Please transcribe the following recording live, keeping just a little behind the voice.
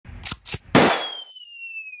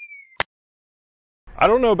I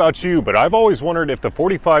don't know about you, but I've always wondered if the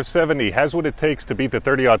 4570 has what it takes to beat the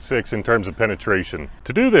 30-06 in terms of penetration.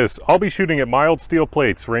 To do this, I'll be shooting at mild steel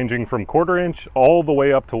plates ranging from 1/4 inch all the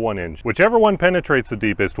way up to 1 inch. Whichever one penetrates the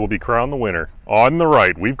deepest will be crowned the winner. On the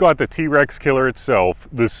right, we've got the T-Rex killer itself,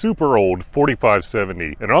 the super old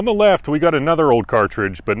 4570. And on the left, we got another old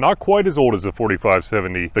cartridge, but not quite as old as the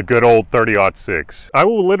 4570, the good old 30-06. I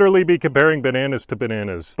will literally be comparing bananas to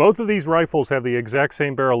bananas. Both of these rifles have the exact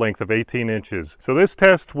same barrel length of 18 inches, so this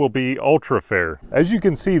test will be ultra fair. As you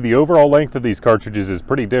can see, the overall length of these cartridges is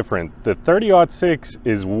pretty different. The 30-06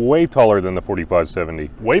 is way taller than the 4570.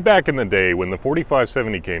 Way back in the day when the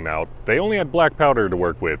 4570 came out, they only had black powder to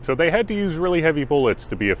work with, so they had to use really heavy bullets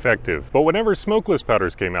to be effective. But whenever smokeless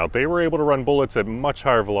powders came out, they were able to run bullets at much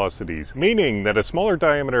higher velocities, meaning that a smaller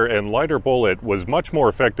diameter and lighter bullet was much more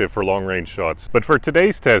effective for long-range shots. But for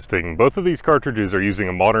today's testing, both of these cartridges are using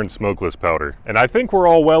a modern smokeless powder. And I think we're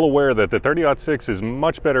all well aware that the 30-06 is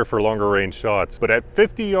much better for longer range shots, but at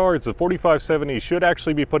 50 yards, the 4570 should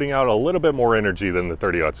actually be putting out a little bit more energy than the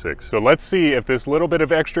 30-06. So let's see if this little bit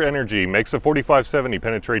of extra energy makes the 4570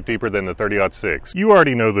 penetrate deeper than the 30-06. You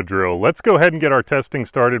already know the drill. Let's go ahead and get our testing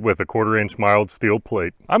started with a 1/4 inch mild steel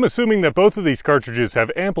plate. I'm assuming that both of these cartridges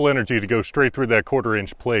have ample energy to go straight through that 1/4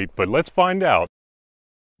 inch plate, but let's find out.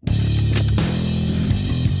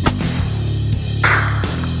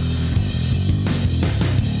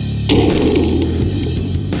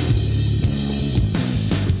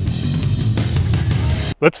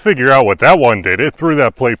 Let's figure out what that one did. It threw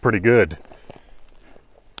that plate pretty good.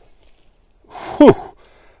 Whew,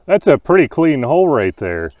 that's a pretty clean hole right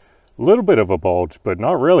there. A little bit of a bulge, but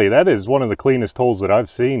not really. That is one of the cleanest holes that I've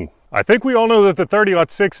seen. I think we all know that the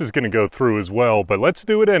 30-06 is going to go through as well, but let's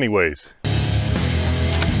do it anyways.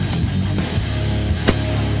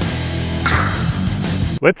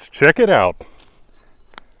 Let's check it out.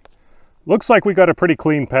 Looks like we got a pretty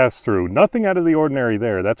clean pass through. Nothing out of the ordinary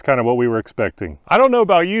there. That's kind of what we were expecting. I don't know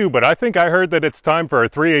about you, but I think I heard that it's time for a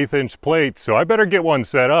 3/8 inch plate, so I better get one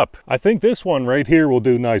set up. I think this one right here will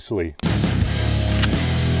do nicely.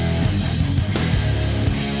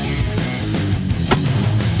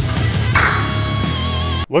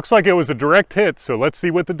 Looks like it was a direct hit, so let's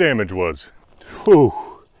see what the damage was. Whew.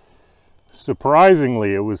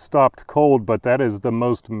 Surprisingly, it was stopped cold, but that is the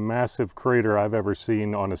most massive crater I've ever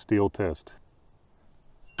seen on a steel test.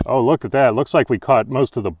 Oh, look at that. Looks like we caught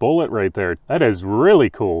most of the bullet right there. That is really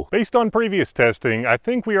cool. Based on previous testing, I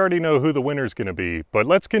think we already know who the winner's going to be, but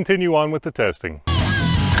let's continue on with the testing.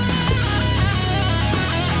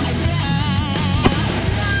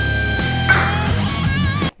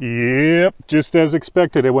 Yep, just as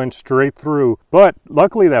expected, it went straight through. But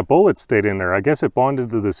luckily that bullet stayed in there. I guess it bonded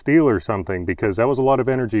to the steel or something, because that was a lot of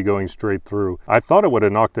energy going straight through. I thought it would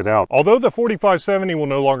have knocked it out. Although the 4570 will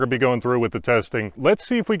no longer be going through with the testing, let's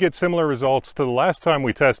see if we get similar results to the last time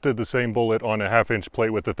we tested the same bullet on a 1/2 inch plate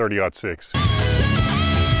with the 30-06.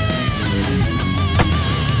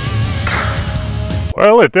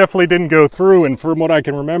 Well, it definitely didn't go through, and from what I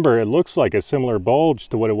can remember, it looks like a similar bulge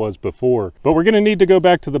to what it was before. But we're going to need to go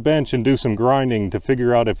back to the bench and do some grinding to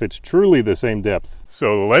figure out if it's truly the same depth.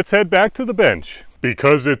 So let's head back to the bench,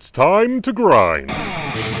 because it's time to grind.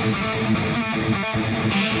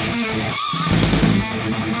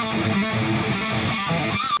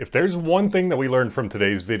 If there's one thing that we learned from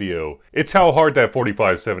today's video, it's how hard that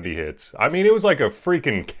 4570 hits. I mean, it was like a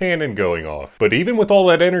freaking cannon going off. But even with all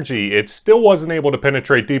that energy, it still wasn't able to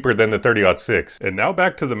penetrate deeper than the 30-06. And now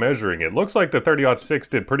back to the measuring. It looks like the 30-06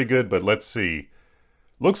 did pretty good, but let's see.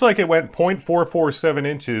 Looks like it went 0.447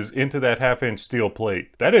 inches into that 1/2 inch steel plate.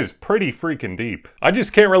 That is pretty freaking deep. I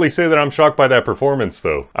just can't really say that I'm shocked by that performance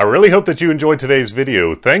though. I really hope that you enjoyed today's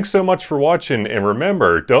video. Thanks so much for watching, and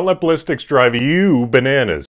remember, don't let ballistics drive you bananas.